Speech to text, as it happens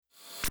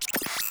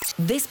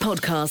This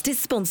podcast is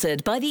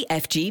sponsored by the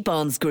FG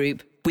Barnes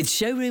Group, with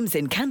showrooms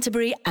in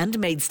Canterbury and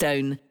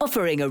Maidstone,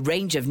 offering a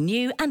range of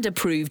new and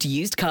approved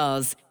used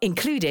cars,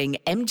 including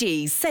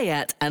MG,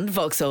 Seat and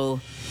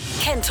Vauxhall.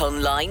 Kent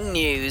Online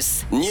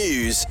News.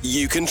 News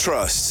you can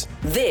trust.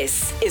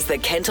 This is the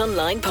Kent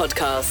Online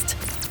Podcast.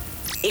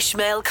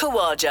 Ishmael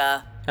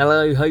Kawaja.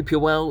 Hello, hope you're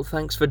well.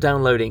 Thanks for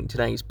downloading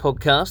today's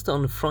podcast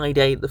on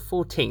Friday the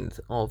 14th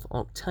of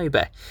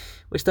October.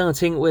 We're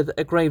starting with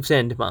a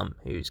Gravesend mum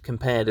who's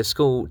compared a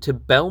school to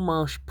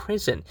Belmarsh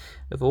Prison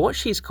over what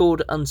she's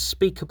called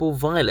unspeakable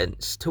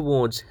violence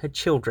towards her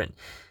children.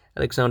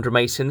 Alexandra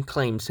Mason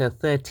claims her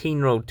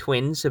 13-year-old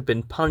twins have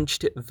been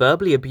punched,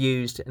 verbally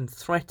abused and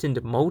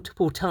threatened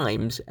multiple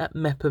times at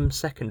Mepham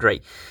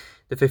Secondary.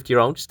 The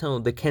 50-year-old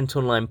told the Kent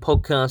Online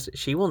podcast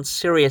she wants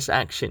serious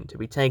action to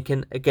be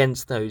taken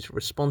against those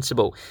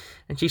responsible.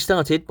 And she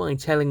started by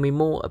telling me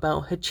more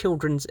about her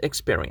children's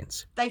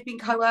experience. They've been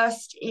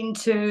coerced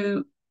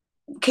into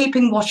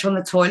keeping watch on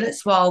the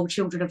toilets while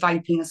children are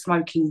vaping and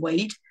smoking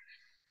weed.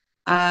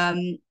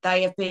 They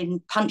have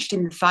been punched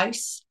in the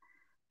face.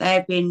 They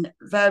have been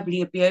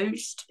verbally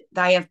abused.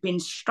 They have been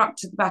struck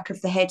to the back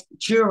of the head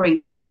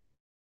during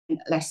a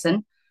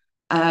lesson.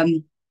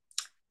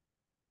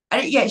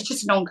 It's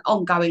just an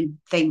ongoing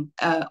thing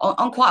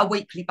on quite a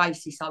weekly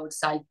basis, I would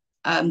say,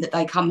 that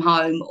they come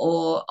home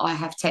or I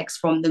have texts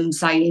from them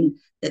saying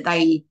that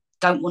they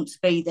don't want to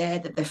be there,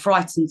 that they're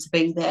frightened to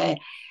be there.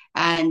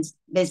 And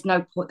there's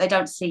no point, they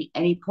don't see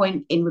any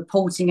point in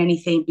reporting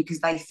anything because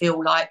they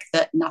feel like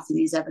that nothing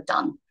is ever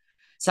done.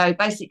 So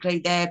basically,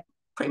 they're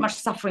pretty much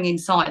suffering in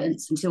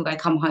silence until they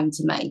come home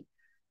to me.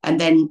 And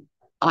then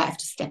I have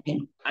to step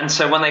in. And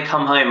so when they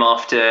come home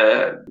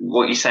after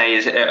what you say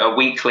is a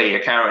weekly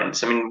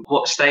occurrence, I mean,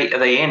 what state are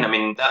they in? I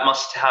mean, that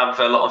must have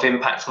a lot of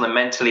impact on them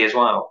mentally as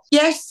well.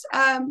 Yes,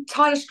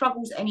 Tyler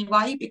struggles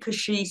anyway because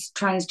she's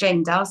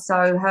transgender.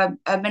 So her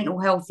mental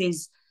health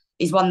is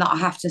one that I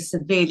have to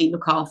severely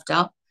look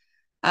after.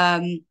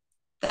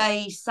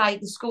 They say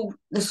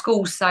the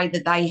schools say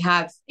that they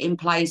have in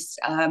place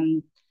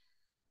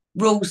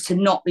rules to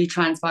not be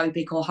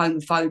transphobic or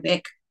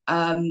homophobic.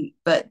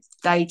 But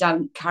they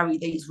don't carry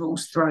these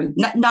rules through.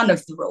 None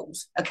of the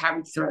rules are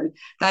carried through.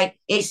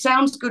 It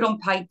sounds good on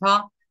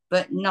paper,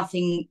 but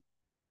nothing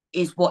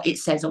is what it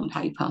says on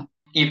paper.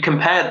 You've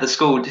compared the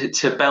school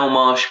to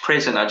Belmarsh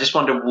Prison. I just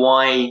wonder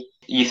why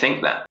you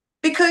think that.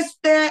 Because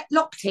they're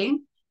locked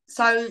in,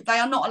 so they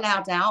are not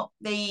allowed out.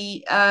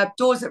 The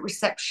doors at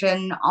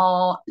reception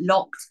are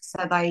locked,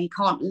 so they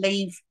can't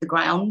leave the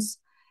grounds.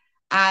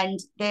 And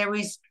there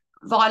is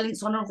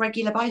violence on a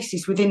regular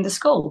basis within the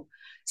school.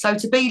 So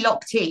to be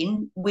locked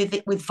in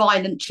with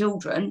violent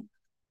children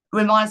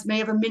reminds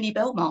me of a mini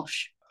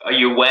Belmarsh. Are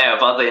you aware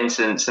of other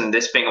incidents and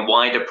this being a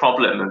wider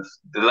problem of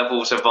the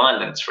levels of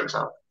violence, for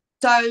example?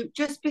 So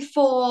just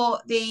before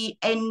the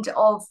end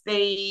of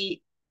the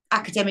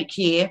academic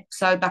year,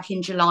 so back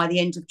in July, the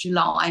end of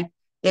July,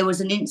 there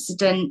was an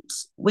incident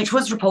which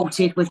was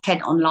reported with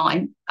Kent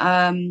Online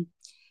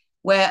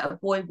where a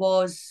boy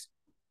was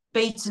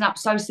beaten up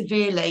so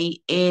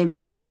severely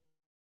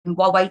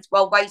while waiting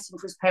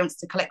for his parents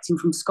to collect him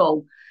from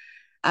school,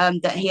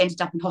 that he ended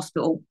up in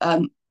hospital.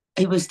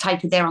 He was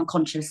taken there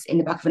unconscious in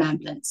the back of an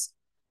ambulance.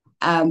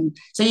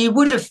 So you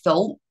would have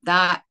thought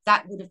that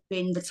would have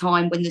been the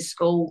time when the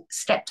school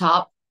stepped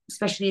up,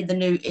 especially in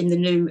the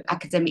new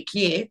academic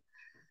year,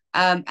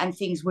 and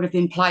things would have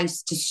been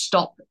placed to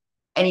stop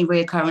any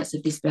reoccurrence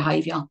of this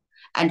behaviour.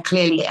 And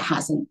clearly it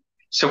hasn't.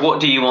 So what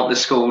do you want the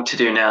school to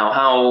do now?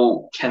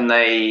 How can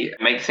they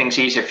make things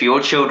easier for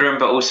your children,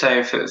 but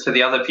also for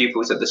the other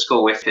pupils at the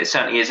school, if it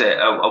certainly is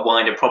a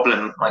wider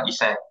problem, like you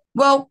say?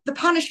 Well, the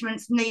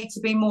punishments need to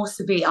be more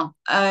severe.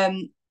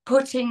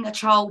 Putting a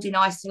child in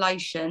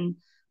isolation,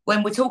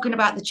 when we're talking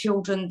about the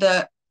children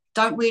that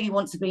don't really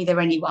want to be there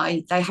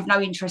anyway, they have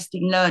no interest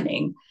in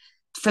learning.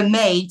 For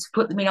me, to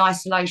put them in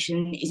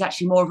isolation is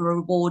actually more of a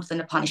reward than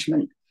a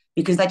punishment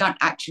because they don't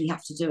actually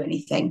have to do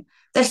anything.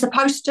 They're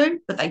supposed to,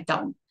 but they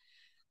don't.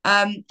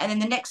 And then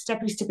the next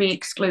step is to be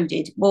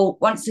excluded. Well,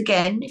 once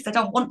again, if they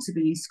don't want to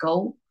be in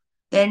school,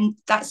 then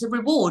that's a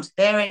reward.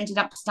 They're ending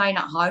up staying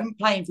at home,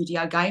 playing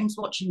video games,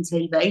 watching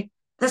TV.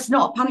 That's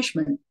not a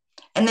punishment.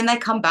 And then they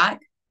come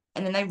back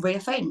and then they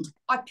reoffend.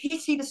 I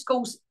pity the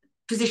school's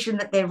position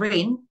that they're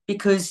in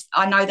because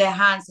I know their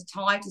hands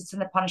are tied as to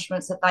the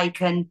punishments that they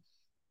can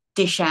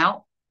dish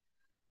out.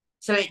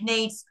 So it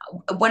needs,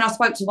 when I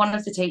spoke to one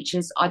of the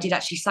teachers, I did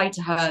actually say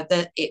to her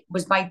that it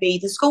was maybe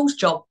the school's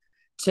job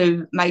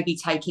to maybe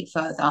take it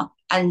further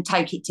and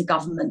take it to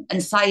government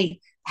and say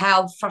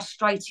how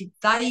frustrated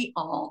they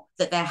are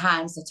that their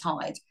hands are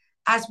tied.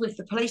 As with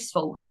the police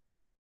force,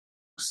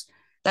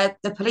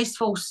 the police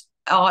force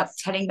are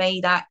telling me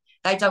that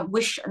they don't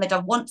wish and they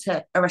don't want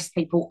to arrest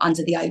people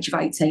under the age of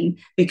 18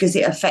 because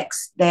it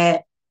affects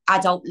their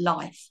adult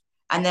life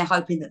and they're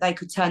hoping that they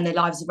could turn their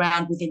lives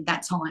around within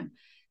that time.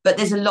 But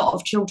there's a lot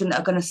of children that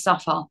are going to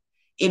suffer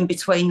in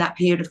between that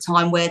period of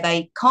time where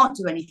they can't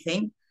do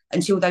anything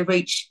until they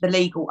reach the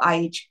legal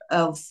age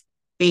of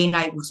being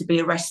able to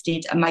be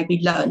arrested and maybe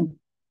learn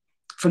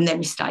from their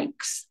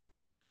mistakes.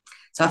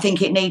 So I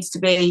think it needs to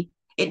be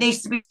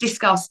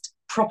discussed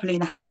properly in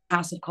the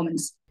House of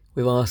Commons.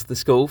 We've asked the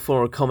school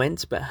for a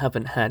comment but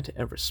haven't had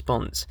a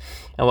response.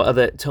 Our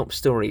other top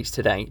stories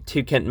today: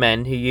 2 Kent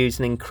men who used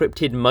an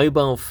encrypted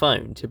mobile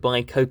phone to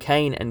buy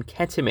cocaine and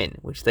ketamine,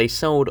 which they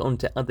sold on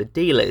to other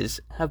dealers,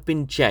 have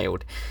been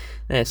jailed.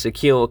 Their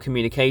secure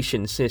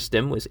communication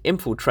system was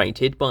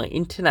infiltrated by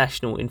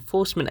international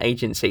enforcement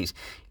agencies,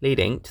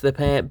 leading to the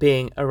pair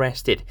being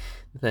arrested.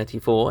 The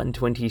 34 and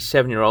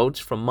 27-year-olds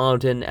from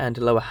Marden and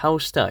Lower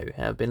Halstow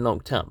have been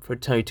locked up for a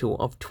total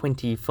of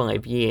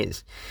 25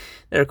 years.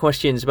 There are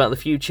questions about the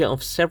future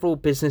of several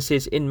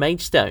businesses in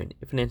Maidstone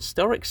if an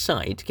historic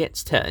site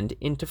gets turned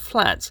into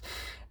flats.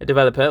 A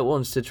developer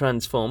wants to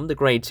transform the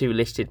Grade 2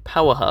 listed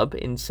Power Hub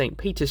in St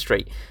Peter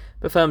Street,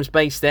 but firms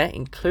based there,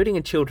 including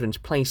a children's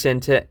play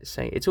centre,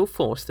 say it will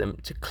force them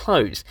to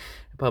close.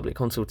 A public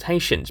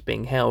consultation is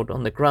being held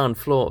on the ground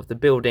floor of the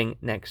building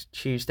next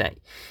Tuesday.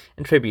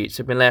 And tributes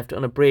have been left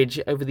on a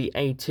bridge over the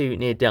A2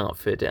 near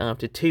Dartford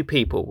after 2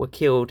 people were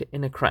killed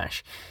in a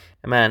crash.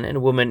 A man and a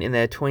woman in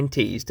their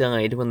 20s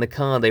died when the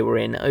car they were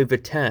in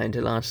overturned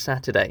last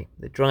Saturday.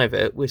 The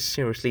driver was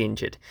seriously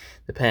injured.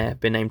 The pair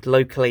have been named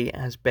locally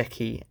as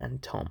Becky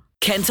and Tom.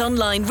 Kent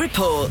Online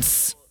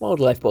reports.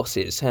 Wildlife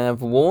bosses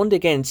have warned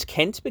against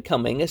Kent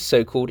becoming a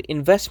so-called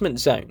investment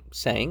zone,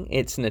 saying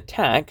it's an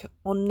attack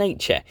on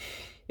nature.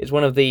 It's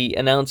one of the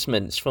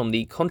announcements from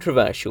the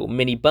controversial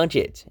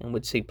mini-budget and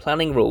would see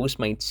planning rules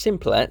made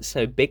simpler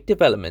so big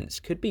developments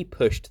could be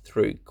pushed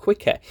through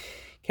quicker.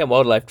 Kent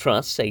Wildlife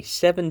Trust say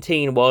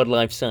 17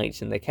 wildlife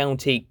sites in the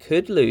county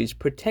could lose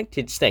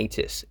protected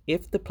status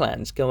if the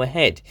plans go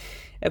ahead.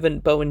 Evan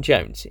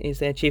Bowen-Jones is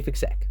their chief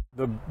exec.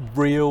 The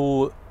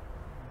real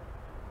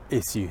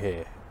issue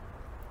here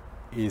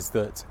is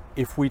that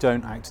if we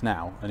don't act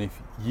now, and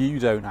if you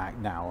don't act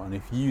now, and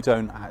if you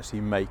don't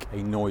actually make a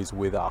noise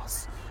with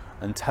us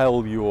and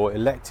tell your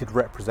elected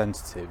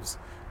representatives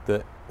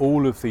that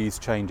all of these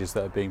changes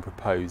that are being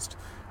proposed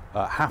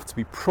have to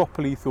be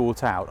properly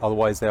thought out,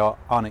 otherwise they are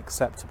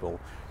unacceptable,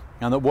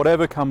 and that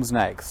whatever comes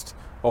next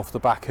off the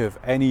back of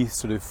any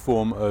sort of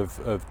form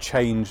of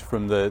change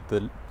from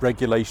the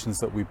regulations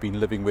that we've been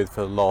living with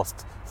for the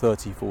last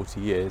 30,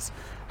 40 years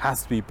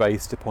has to be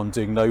based upon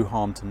doing no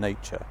harm to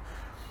nature,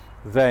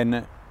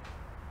 then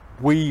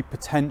we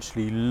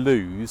potentially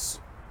lose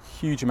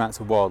huge amounts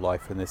of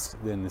wildlife in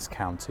this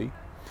county.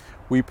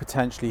 We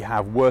potentially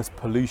have worse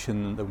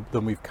pollution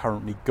than we've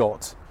currently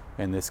got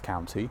in this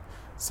county.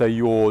 So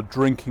your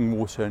drinking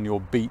water and your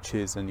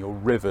beaches and your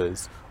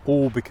rivers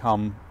all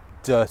become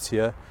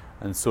dirtier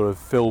and sort of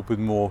filled with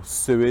more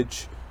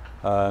sewage.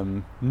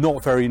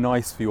 Not very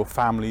nice for your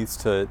families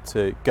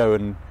to go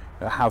and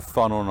have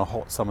fun on a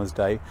hot summer's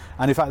day.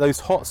 And in fact, those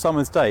hot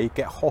summer's days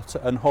get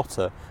hotter and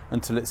hotter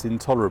until it's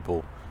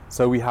intolerable.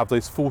 So we have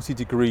those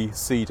 40-degree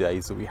sea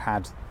days that we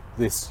had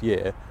this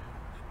year,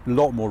 a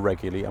lot more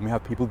regularly, and we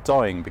have people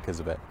dying because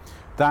of it.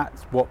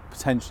 That's what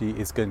potentially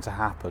is going to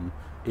happen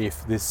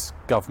if this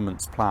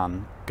government's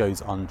plan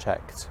goes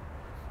unchecked.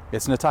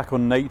 It's an attack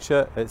on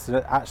nature, it's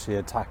actually an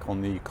attack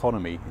on the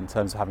economy in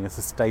terms of having a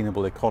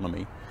sustainable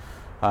economy,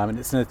 and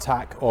it's an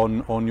attack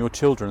on your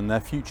children and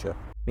their future.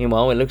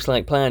 Meanwhile, it looks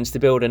like plans to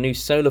build a new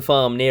solar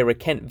farm near a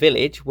Kent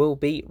village will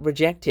be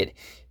rejected.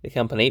 The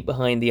company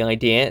behind the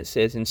idea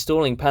says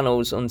installing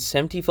panels on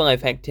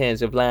 75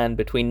 hectares of land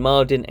between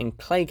Marden and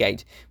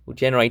Claygate will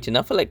generate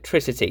enough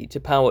electricity to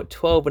power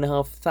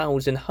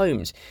 12,500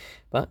 homes.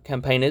 But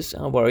campaigners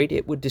are worried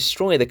it would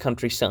destroy the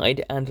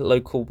countryside and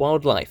local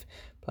wildlife.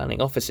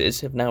 Planning officers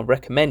have now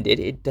recommended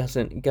it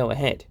doesn't go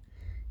ahead.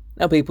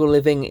 Now, people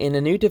living in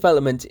a new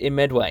development in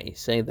Medway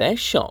say they're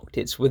shocked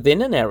it's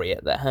within an area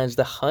that has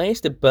the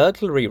highest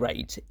burglary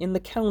rate in the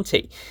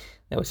county.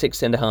 There were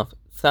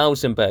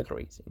 6,500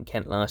 burglaries in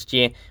Kent last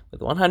year,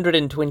 with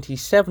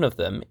 127 of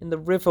them in the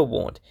River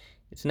Ward.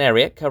 It's an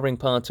area covering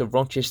parts of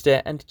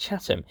Rochester and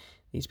Chatham.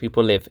 These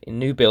people live in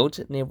new builds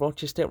near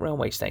Rochester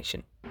railway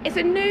station. It's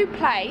a new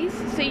place,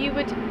 so you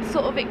would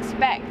sort of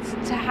expect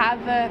to have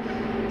a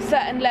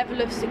certain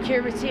level of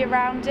security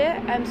around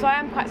it. So I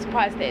am quite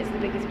surprised that it's the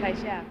biggest place,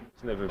 yeah.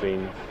 It's never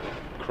been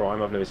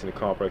crime. I've never seen a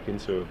car broke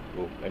into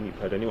or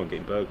heard anyone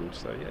getting burgled,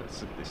 so yeah,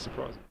 it's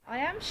surprising. I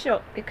am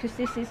shocked because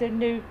this is a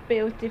new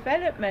build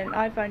development.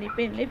 I've only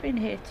been living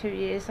here 2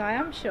 years. I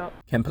am shocked.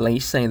 Kent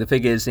Police say the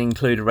figures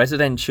include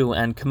residential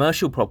and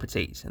commercial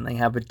properties, and they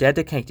have a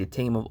dedicated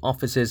team of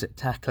officers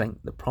tackling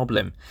the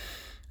problem.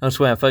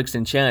 Elsewhere,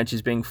 Folkestone Church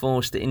is being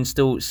forced to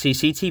install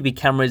CCTV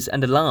cameras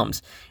and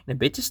alarms in a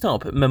bid to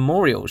stop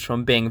memorials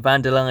from being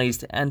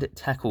vandalised and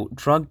tackle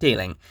drug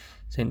dealing.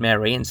 St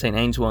Mary and St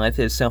Ainsworth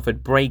has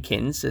suffered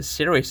break-ins, a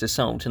serious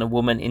assault on a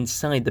woman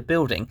inside the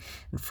building,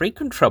 and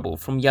frequent trouble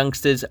from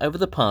youngsters over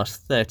the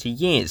past 30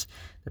 years.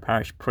 The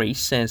parish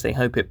priest says they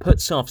hope it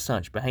puts off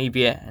such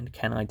behaviour and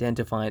can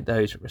identify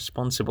those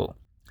responsible.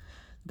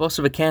 The boss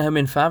of a care home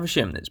in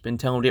Faversham that's been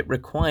told it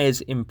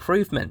requires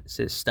improvement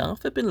says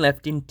staff have been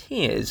left in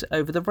tears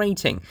over the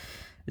rating.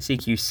 The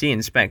CQC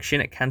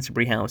inspection at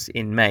Canterbury House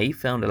in May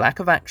found a lack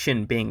of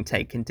action being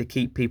taken to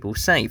keep people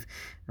safe,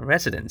 and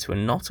residents were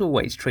not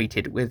always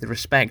treated with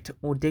respect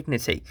or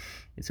dignity.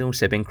 It's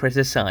also been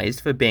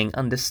criticised for being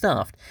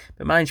understaffed,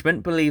 but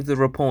management believe the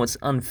report's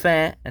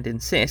unfair and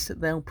insist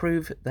they'll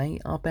prove they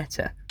are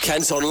better.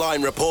 Kent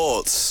Online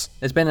reports.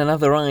 There's been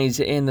another rise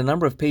in the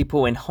number of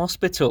people in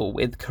hospital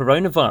with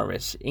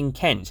coronavirus in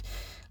Kent.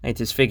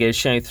 Latest figures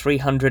show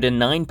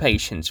 309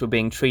 patients were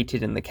being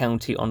treated in the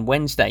county on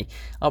Wednesday,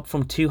 up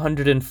from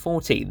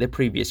 240 the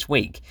previous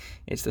week.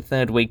 It's the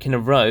third week in a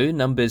row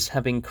numbers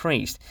have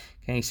increased.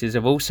 Cases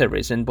have also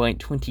risen by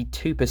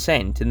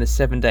 22% in the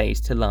 7 days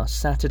to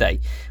last Saturday,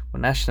 while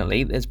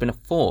nationally there's been a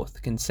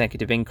fourth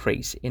consecutive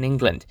increase in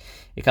England.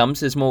 It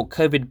comes as more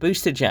COVID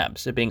booster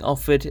jabs are being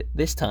offered,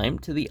 this time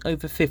to the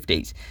over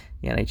 50s.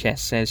 The NHS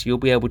says you'll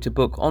be able to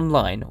book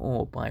online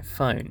or by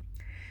phone.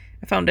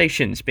 A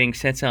foundation's being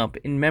set up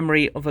in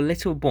memory of a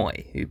little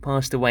boy who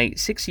passed away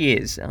 6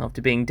 years after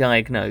being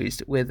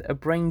diagnosed with a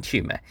brain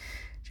tumour.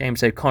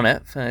 James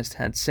O'Connor first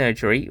had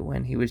surgery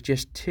when he was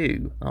just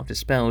 2 after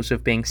spells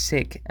of being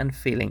sick and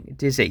feeling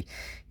dizzy.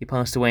 He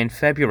passed away in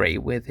February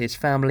with his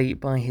family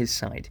by his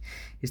side.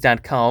 His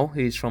dad Carl,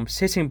 who's from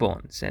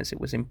Sittingbourne, says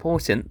it was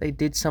important they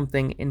did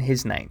something in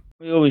his name.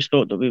 We always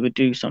thought that we would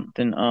do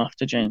something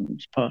after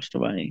James passed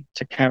away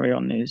to carry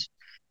on his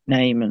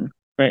name and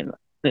create a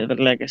bit of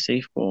a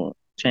legacy for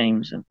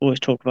James, and always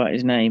talk about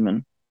his name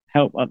and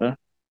help other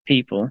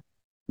people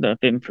that have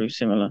been through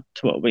similar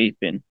to what we've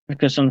been,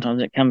 because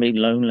sometimes it can be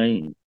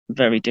lonely,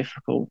 very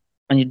difficult,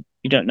 and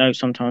you don't know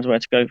sometimes where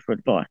to go for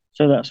advice.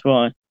 So that's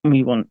why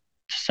we want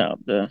to set up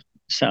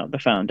the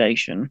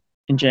foundation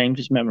in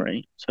James's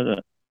memory, so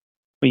that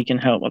we can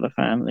help other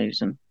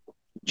families and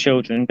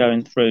children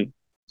going through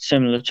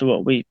similar to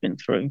what we've been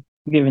through,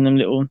 giving them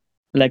little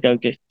Lego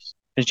gifts,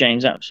 because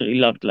James absolutely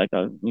loved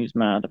Lego. He was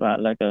mad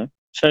about Lego.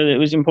 So it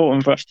was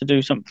important for us to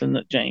do something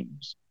that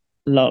James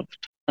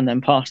loved and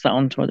then pass that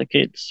on to other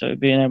kids. So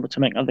being able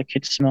to make other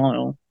kids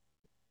smile,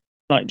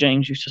 like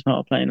James used to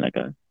smile playing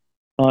Lego,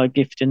 by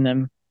gifting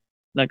them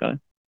Lego,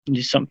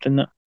 is something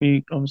that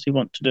we obviously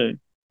want to do.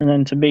 And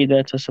then to be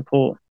there to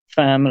support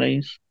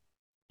families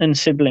and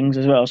siblings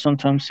as well.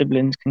 Sometimes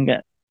siblings can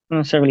get not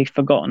necessarily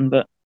forgotten,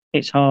 but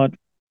it's hard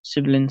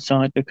sibling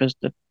side, because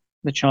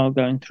the child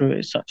going through it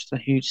is such a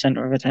huge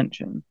centre of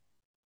attention,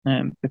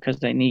 because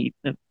their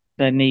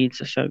needs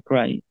are so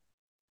great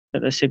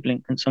that the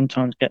sibling can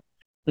sometimes get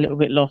a little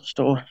bit lost,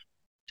 or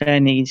their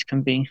needs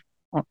can be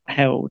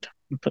held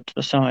and put to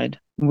the side.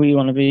 We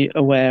want to be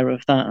aware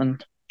of that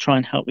and try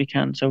and help we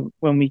can. So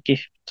when we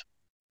gift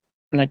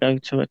Lego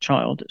to a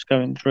child that's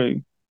going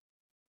through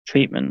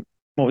treatment,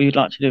 what we'd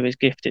like to do is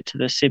gift it to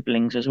the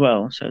siblings as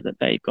well, so that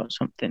they've got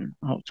something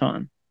the whole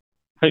time.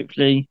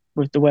 Hopefully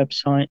with the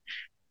website,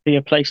 be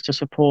a place to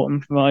support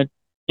and provide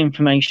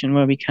information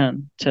where we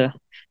can to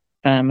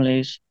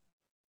families,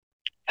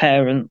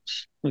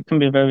 parents. It can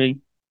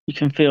be you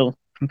can feel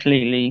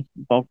completely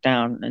bogged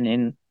down and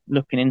in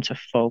looking into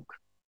fog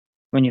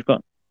when you've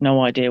got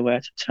no idea where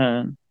to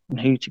turn and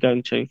who to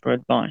go to for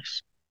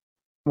advice,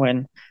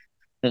 when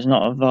there's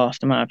not a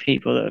vast amount of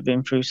people that have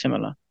been through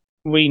similar.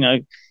 We know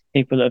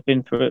people that have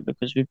been through it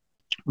because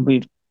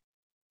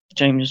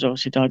James was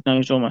obviously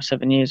diagnosed almost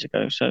 7 years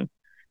ago, so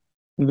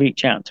we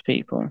reach out to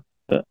people,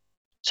 but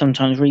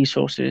sometimes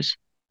resources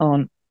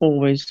aren't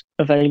always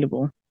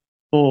available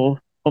or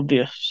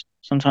obvious.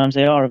 Sometimes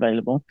they are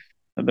available,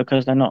 but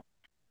because they're not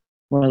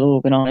well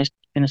organised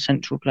in a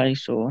central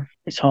place, or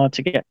it's hard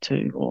to get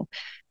to, or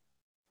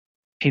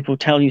people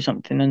tell you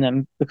something and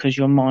then because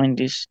your mind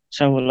is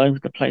so all over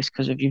the place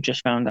because you've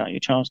just found out your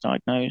child's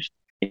diagnosed,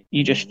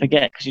 you just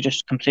forget because you're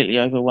just completely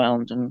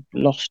overwhelmed and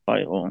lost by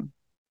it all.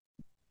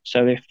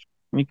 So if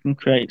we can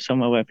create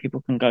somewhere where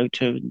people can go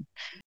to, and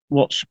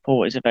what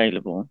support is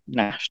available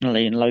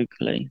nationally and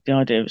locally, the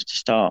idea is to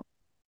start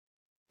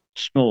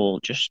small,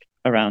 just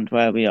around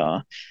where we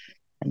are,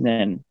 and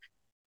then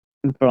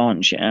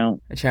branch it out.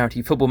 A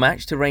charity football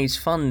match to raise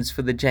funds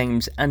for the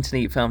James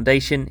Anthony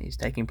Foundation is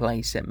taking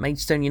place at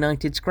Maidstone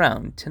United's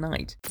ground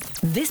tonight.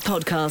 This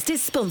podcast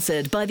is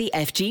sponsored by the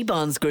FG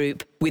Barnes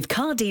Group, with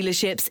car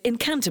dealerships in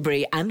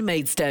Canterbury and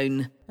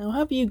Maidstone. Now,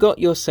 have you got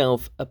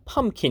yourself a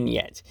pumpkin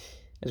yet?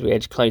 As we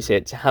edge closer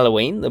to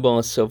Halloween, the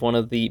boss of one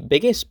of the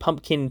biggest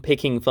pumpkin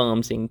picking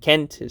farms in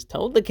Kent has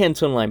told the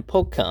Kent Online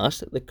podcast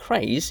that the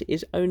craze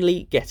is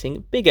only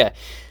getting bigger.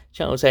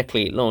 Charles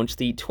Eckley launched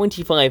the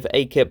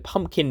 25-acre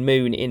Pumpkin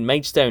Moon in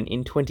Maidstone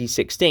in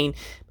 2016,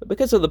 but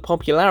because of the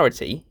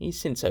popularity,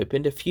 he's since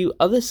opened a few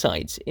other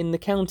sites in the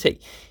county.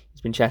 He's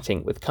been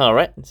chatting with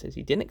Cara and says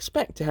he didn't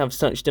expect to have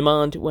such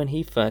demand when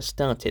he first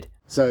started.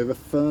 So the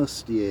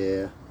first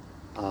year,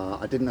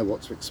 I didn't know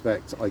what to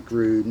expect. I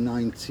grew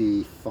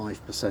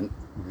 95%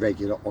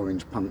 regular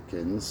orange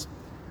pumpkins.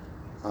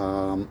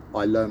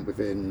 I learnt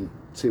within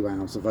 2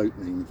 hours of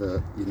opening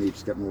that you need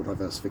to get more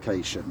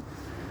diversification.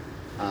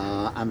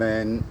 And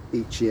then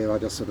each year I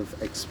just sort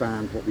of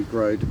expand what we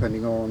grow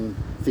depending on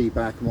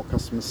feedback and what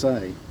customers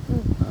say.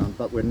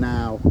 But we're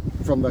now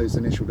from those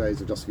initial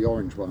days of just the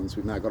orange ones,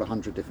 we've now got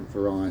 100 different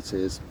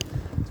varieties.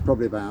 It's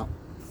probably about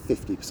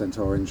 50%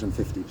 orange and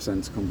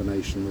 50%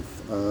 combination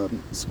of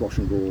squash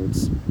and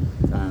gourds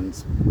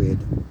and weird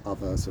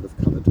other sort of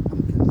coloured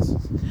pumpkins.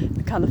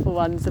 The colourful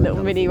ones, the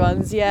little mini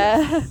ones, yeah.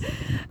 Yes.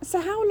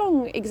 So how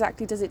long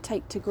exactly does it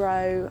take to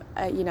grow,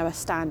 a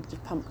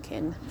standard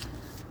pumpkin?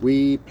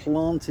 We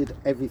planted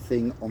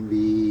everything on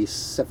the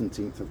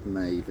 17th of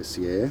May this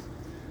year,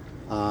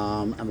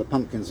 and the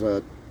pumpkins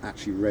are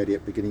actually ready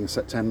at the beginning of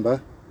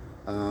September.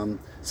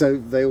 So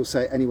they all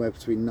say anywhere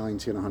between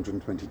 90 and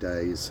 120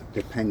 days,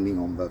 depending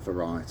on the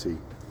variety.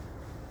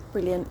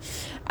 Brilliant.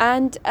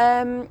 And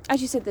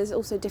as you said, there's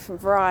also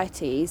different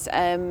varieties.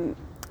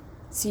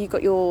 So you've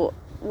got your,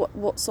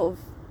 what sort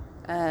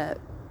of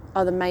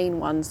are the main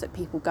ones that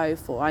people go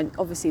for?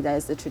 Obviously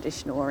there's the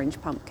traditional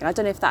orange pumpkin. I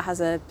don't know if that has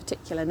a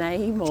particular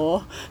name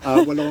or...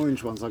 Well,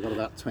 orange ones, I've got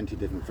about 20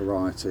 different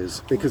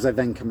varieties because they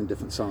then come in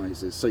different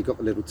sizes. So you've got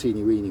the little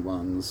teeny weeny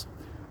ones,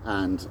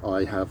 and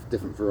I have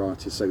different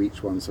varieties, so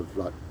each one's of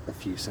like a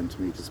few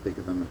centimetres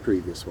bigger than the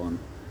previous one.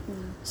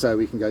 So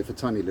we can go for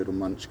tiny little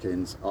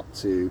munchkins up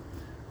to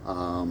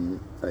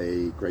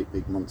a great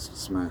big monster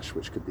smash,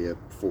 which could be a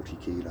 40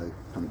 kilo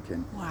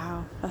pumpkin.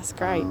 Wow, that's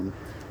great.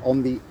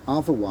 On the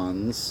other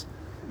ones,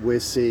 we're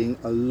seeing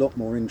a lot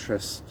more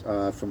interest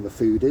from the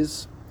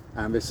foodies,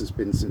 and this has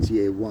been since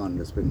year one.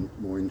 There's been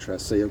more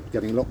interest, so you're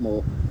getting a lot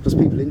more just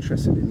people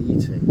interested in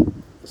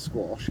eating the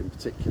squash in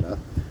particular,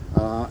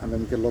 and then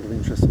we get a lot of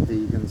interest in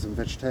vegans and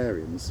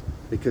vegetarians,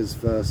 because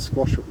the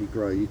squash that we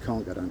grow, you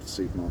can't go down to the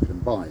supermarket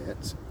and buy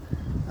it.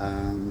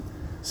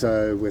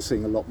 So we're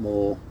seeing a lot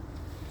more,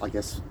 I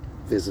guess,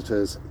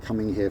 visitors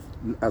coming here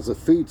as a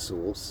food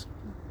source,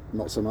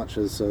 not so much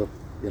as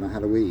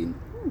Halloween.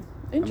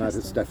 And that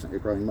is definitely a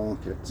growing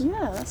market.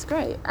 Yeah, that's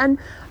great. And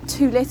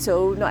too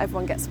little, not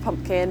everyone gets a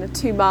pumpkin.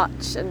 Too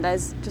much, and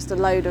there's just a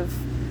load of.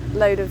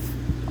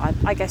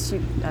 I guess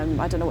you.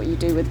 I don't know what you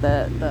do with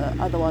the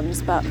other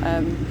ones, but.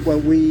 Well,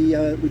 we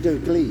do a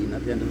glean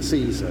at the end of the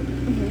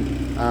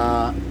season,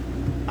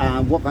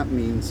 and what that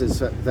means is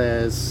that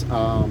there's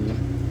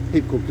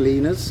people called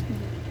gleaners,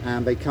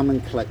 and they come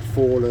and collect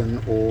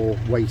fallen or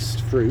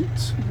waste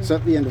fruit. So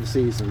at the end of the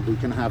season, we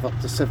can have up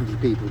to 70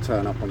 people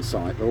turn up on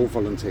site. They're all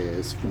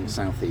volunteers from the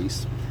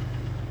southeast.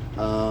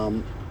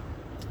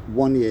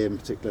 One year in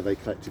particular, they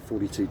collected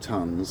 42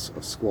 tonnes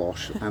of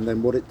squash, and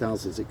then what it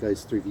does is it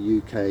goes through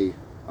the UK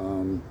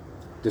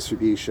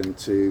distribution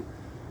to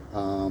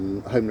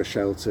homeless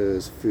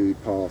shelters, food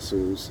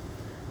parcels.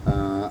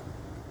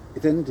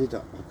 It ended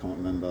up, I can't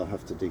remember, I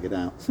have to dig it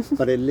out,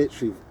 but it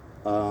literally,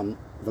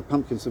 the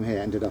pumpkins from here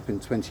ended up in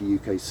 20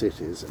 UK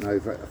cities and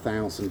over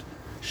 1,000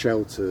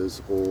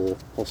 shelters or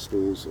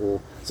hostels,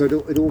 so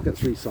it all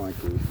gets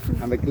recycled,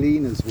 and the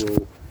gleaners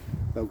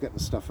they'll get the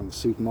stuff from the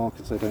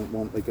supermarkets they don't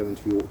want, they go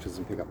into the orchards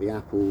and pick up the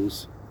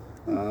apples,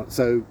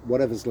 so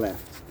whatever's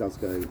left does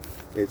go,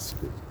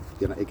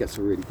 it gets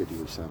a really good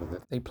use out of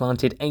it. They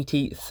planted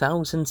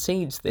 80,000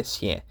 seeds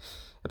this year.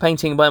 A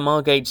painting by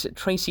Margate's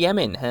Tracy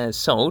Emin has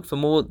sold for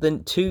more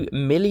than £2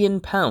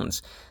 million.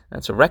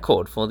 That's a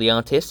record for the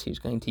artist, who's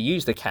going to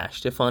use the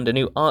cash to fund a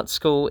new art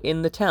school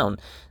in the town.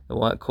 The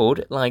work,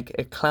 called Like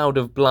a Cloud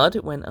of Blood,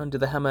 went under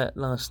the hammer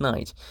last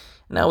night.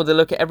 Now with a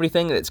look at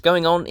everything that's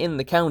going on in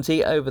the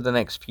county over the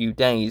next few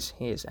days,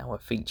 here's our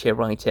feature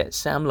writer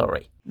Sam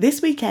Laurie.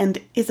 This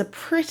weekend is a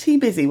pretty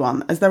busy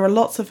one, as there are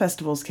lots of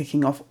festivals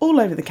kicking off all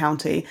over the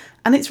county,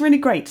 and it's really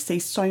great to see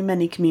so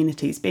many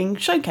communities being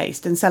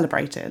showcased and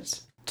celebrated.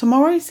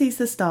 Tomorrow sees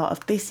the start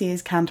of this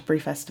year's Canterbury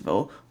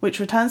Festival, which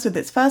returns with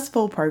its first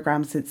full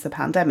programme since the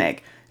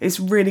pandemic. It's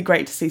really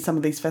great to see some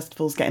of these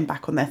festivals getting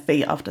back on their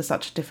feet after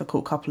such a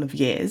difficult couple of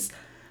years.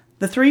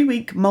 The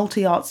 3-week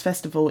multi-arts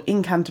festival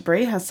in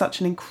Canterbury has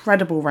such an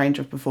incredible range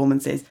of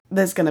performances.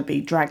 There's going to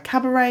be drag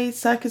cabarets,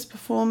 circus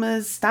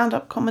performers,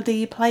 stand-up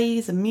comedy,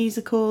 plays and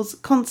musicals,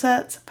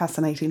 concerts,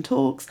 fascinating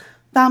talks,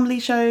 family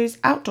shows,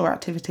 outdoor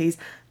activities,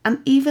 and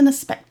even a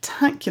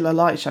spectacular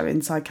light show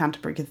inside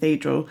Canterbury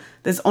Cathedral.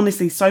 There's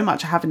honestly so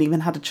much I haven't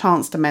even had a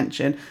chance to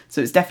mention,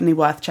 so it's definitely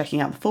worth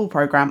checking out the full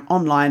programme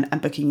online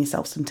and booking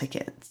yourself some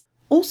tickets.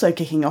 Also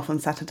kicking off on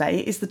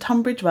Saturday is the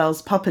Tunbridge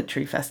Wells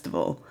Puppetry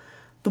Festival.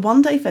 The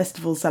one-day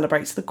festival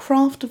celebrates the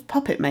craft of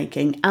puppet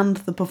making and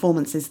the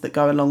performances that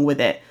go along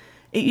with it.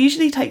 It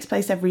usually takes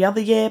place every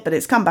other year, but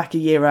it's come back a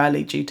year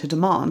early due to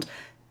demand.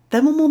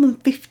 There were more than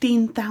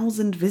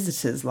 15,000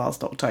 visitors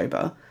last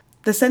October.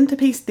 The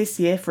centrepiece this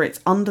year for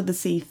its Under the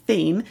Sea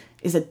theme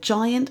is a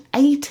giant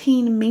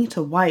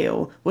 18-metre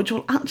whale, which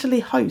will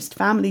actually host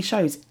family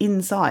shows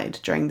inside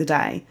during the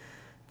day.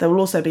 There will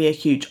also be a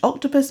huge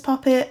octopus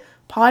puppet,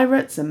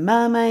 pirates and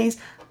mermaids,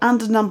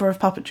 and a number of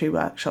puppetry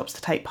workshops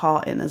to take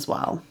part in as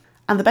well.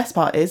 And the best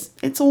part is,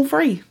 it's all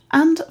free.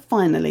 And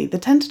finally, the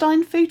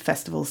Tenterden Food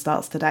Festival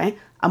starts today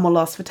and will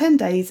last for 10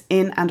 days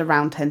in and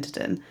around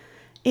Tenterden.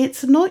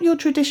 It's not your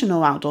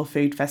traditional outdoor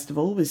food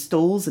festival with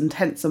stalls and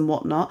tents and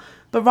whatnot,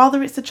 but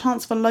rather it's a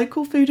chance for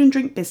local food and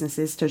drink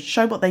businesses to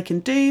show what they can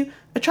do,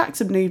 attract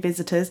some new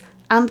visitors,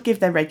 and give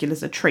their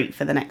regulars a treat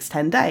for the next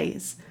 10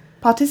 days.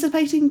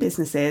 Participating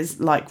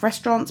businesses like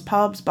restaurants,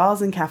 pubs,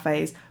 bars and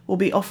cafes will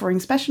be offering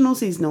special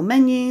seasonal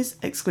menus,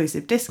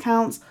 exclusive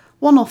discounts,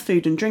 one-off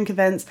food and drink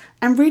events,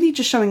 and really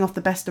just showing off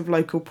the best of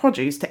local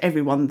produce to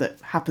everyone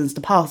that happens to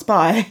pass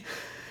by.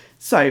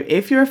 So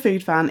if you're a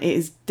food fan, it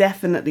is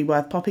definitely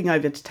worth popping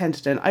over to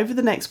Tenterden over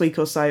the next week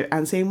or so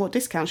and seeing what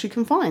discounts you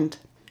can find.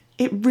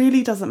 It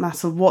really doesn't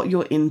matter what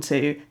you're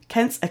into,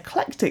 Kent's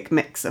eclectic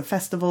mix of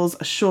festivals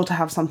are sure to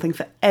have something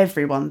for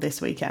everyone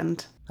this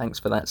weekend. Thanks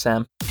for that,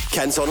 Sam.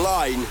 Kent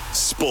Online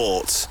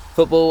Sport.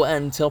 Football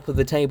and top of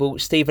the table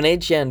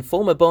Stevenage and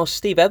former boss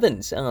Steve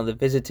Evans are the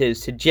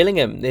visitors to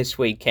Gillingham this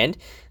weekend.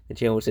 The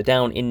Gills are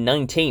down in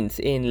 19th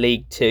in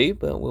League 2,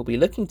 but will be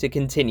looking to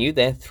continue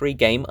their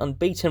 3-game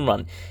unbeaten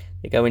run.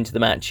 They go into the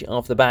match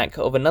off the back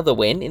of another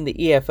win in the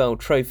EFL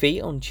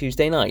Trophy on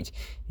Tuesday night.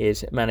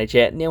 Here's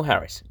manager Neil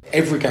Harris.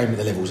 Every game at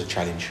the level is a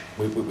challenge.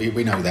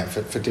 We know that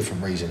for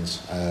different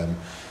reasons.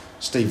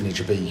 Stevenage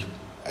will be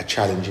a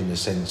challenge in the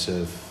sense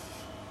of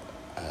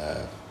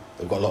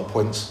they've got a lot of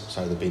points,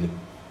 so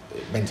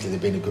mentally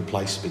they've been in a good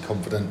place to be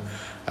confident.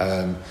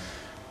 They've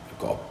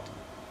got a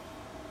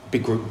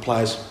big group of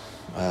players.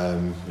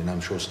 I'm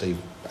sure Steve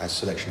has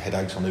selection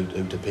headaches on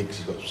who to pick because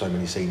he's got so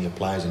many senior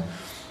players and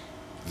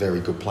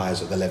very good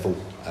players at the level.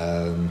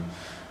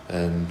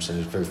 So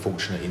he's very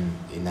fortunate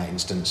in that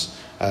instance.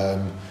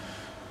 But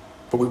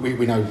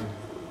we know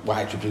what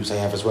attributes they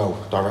have as well.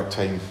 Direct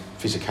team,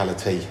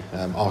 physicality,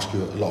 ask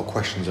you a lot of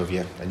questions of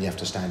you and you have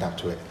to stand up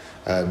to it.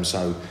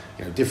 So,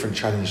 different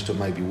challenge to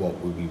maybe what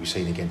we were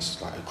seeing against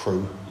like a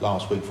Crew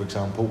last week, for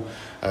example.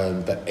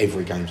 But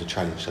every game's a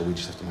challenge, so we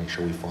just have to make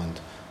sure we find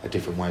a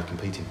different way of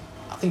competing.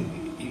 I think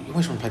you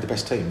always want to play the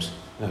best teams,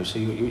 so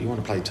you want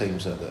to play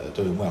teams that are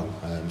doing well.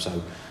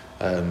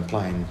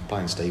 Playing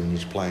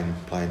Stevenage, playing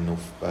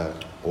North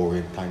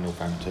Orient, playing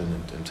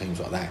Northampton and teams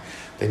like that,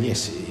 then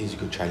yes, it is a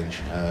good challenge.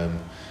 And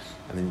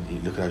then you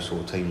look at those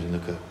sort of teams and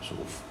look at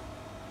sort of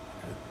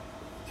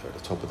they're at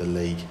the top of the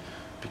league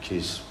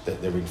because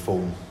they're in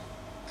form,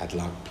 had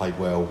luck, played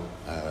well,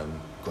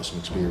 got some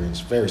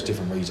experience, various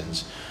different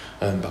reasons,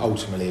 but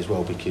ultimately as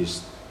well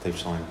because they've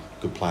signed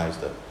good players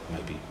that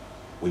maybe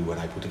we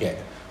weren't able to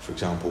get, for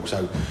example.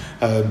 So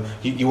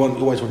you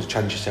always want to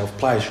challenge yourself.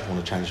 Players should want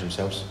to challenge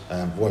themselves.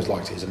 I've always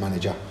liked it as a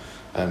manager,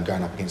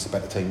 going up against the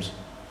better teams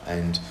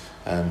and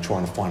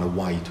trying to find a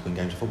way to win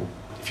games of football.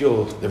 If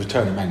you're the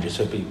returning manager,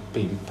 so it'd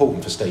be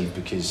important for Steve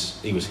because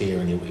he was here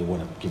and he'll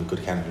want to give a good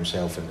account of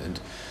himself and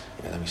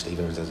I think Steve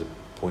Evans has a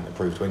point to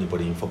prove to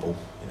anybody in football,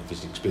 of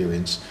his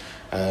experience.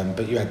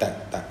 But you had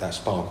that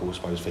sparkle, I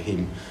suppose, for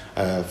him.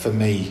 For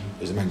me,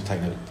 as a manager,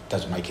 it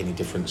doesn't make any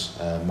difference.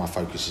 My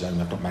focus is only,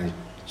 I've not managed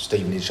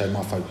Stevenage, so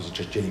my focus is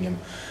just Gillingham.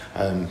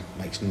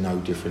 Makes no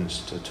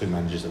difference to two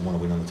managers that want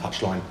to win on the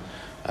touchline.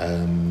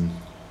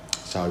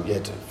 So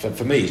yeah,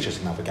 for me, it's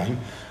just another game.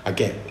 I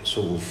get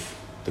sort of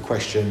the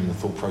question and the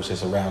thought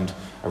process around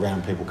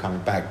people coming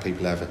back.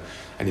 People have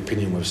an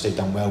opinion whether Steve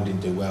done well, didn't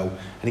do well,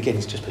 and again,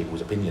 it's just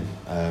people's opinion.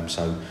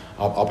 So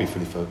I'll be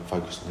fully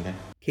focused on the game.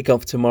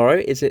 Kick-off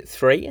tomorrow is at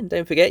 3, and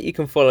don't forget you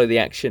can follow the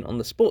action on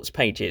the sports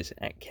pages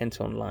at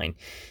Kent Online.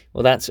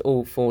 Well, that's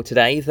all for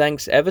today.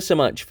 Thanks ever so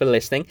much for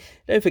listening.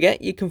 Don't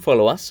forget you can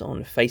follow us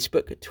on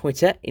Facebook,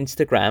 Twitter,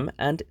 Instagram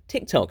and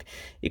TikTok.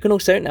 You can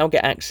also now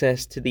get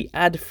access to the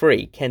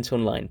ad-free Kent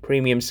Online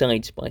premium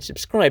site by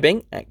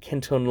subscribing at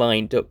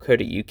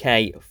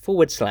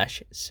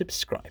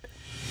kentonline.co.uk/subscribe.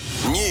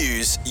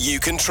 News you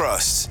can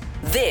trust.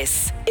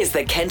 This is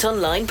the Kent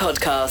Online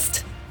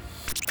Podcast.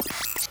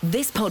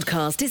 This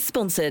podcast is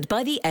sponsored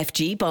by the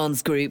FG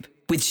Barnes Group,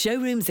 with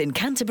showrooms in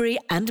Canterbury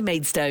and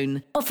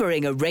Maidstone,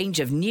 offering a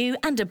range of new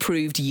and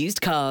approved used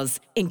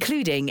cars,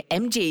 including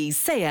MG,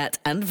 Seat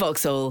and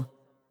Vauxhall.